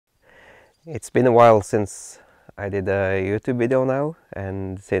It's been a while since I did a YouTube video now,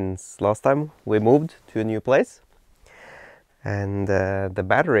 and since last time we moved to a new place, and the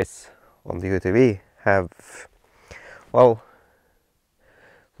batteries on the UTV have, well,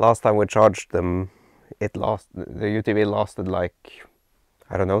 last time we charged them, the UTV lasted like,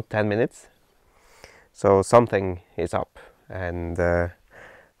 I don't know, 10 minutes. So something is up, and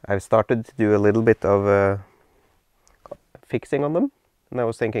I've started to do a little bit of fixing on them, and I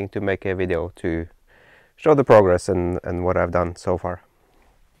was thinking to make a video to show the progress and what I've done so far.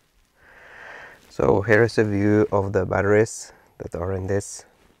 So here is a view of the batteries that are in this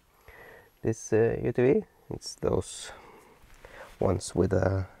UTV. It's those ones with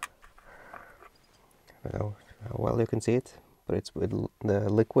a, I don't know how well you can see it, but it's with the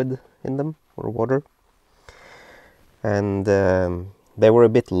liquid in them, or water. And they were a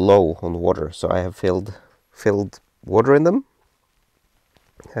bit low on water, so I have filled water in them.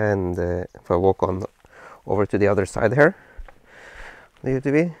 And if I walk on over to the other side here, the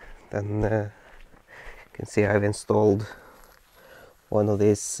UTV, then you can see I've installed one of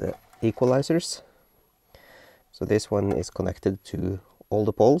these equalizers. So this one is connected to all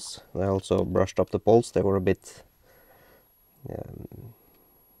the poles. I also brushed up the poles. They were a bit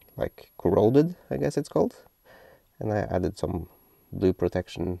like corroded, I guess it's called. And I added some blue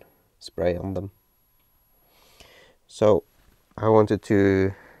protection spray on them. So I wanted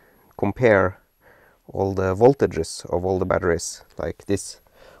to compare all the voltages of all the batteries, like this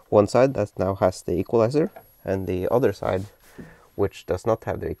one side that now has the equalizer, and the other side which does not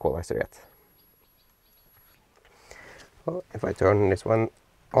have the equalizer yet. Well, if I turn this one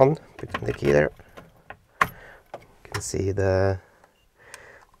on, put in the key there, you can see the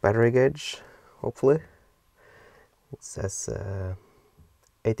battery gauge, hopefully. It says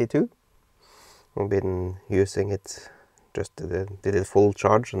 82. I've been using it, just did it full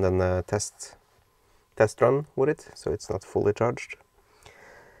charge and then a test run with it, so it's not fully charged.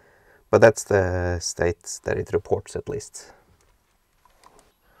 But that's the state that it reports, at least.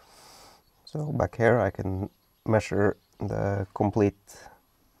 So back here I can measure the complete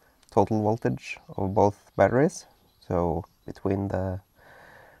total voltage of both batteries. So between the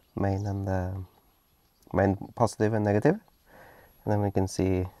main and the main positive and negative. And then we can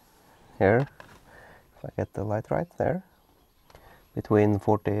see here, if I get the light right there, between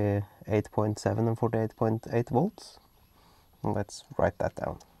 48.7 and 48.8 volts. And let's write that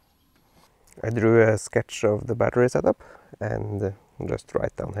down. I drew a sketch of the battery setup and just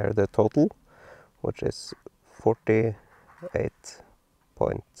write down here the total, which is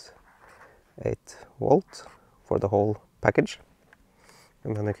 48.8 volt for the whole package.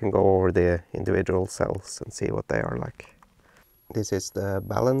 And then I can go over the individual cells and see what they are like. This is the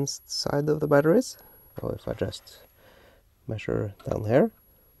balanced side of the batteries. So if I just measure down here,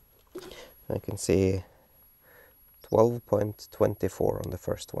 I can see 12.24 on the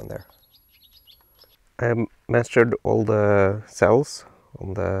first one there. I measured all the cells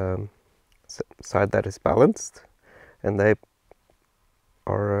on the side that is balanced, and they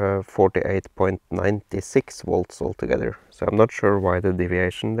are 48.96 volts altogether. So I'm not sure why the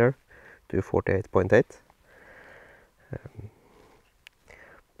deviation there to 48.8.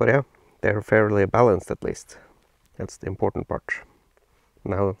 But yeah, they're fairly balanced at least. That's the important part.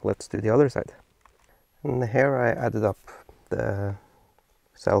 Now let's do the other side. And here I added up the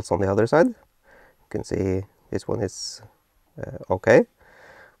cells on the other side. You can see this one is okay.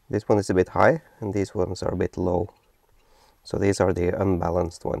 This one is a bit high, and these ones are a bit low. So these are the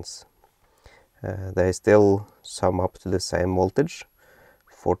unbalanced ones. They still sum up to the same voltage,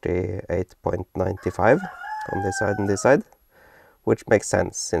 48.95 on this side and this side, which makes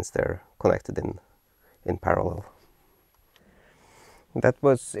sense since they're connected in parallel. That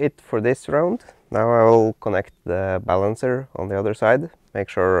was it for this round. Now I will connect the balancer on the other side, make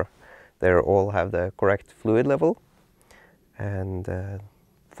sure they all have the correct fluid level, and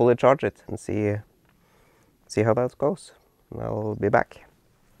fully charge it and see how that goes. And I'll be back.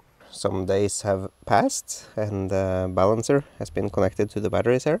 Some days have passed and the balancer has been connected to the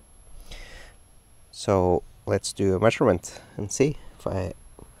batteries here. So let's do a measurement and see. If I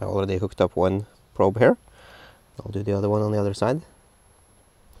already hooked up one probe here, I'll do the other one on the other side.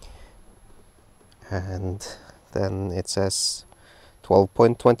 And then it says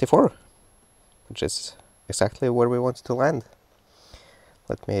 12.24, which is exactly where we want to land.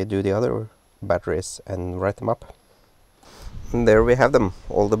 Let me do the other batteries and write them up. And there we have them.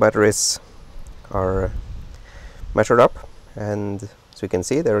 All the batteries are measured up, and as you can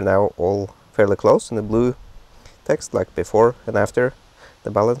see, they're now all fairly close in the blue text, like before and after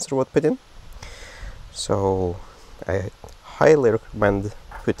the balancer was put in. So I highly recommend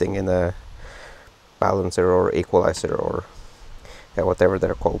putting in a balancer or equalizer or whatever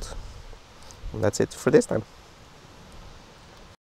they're called. And that's it for this time.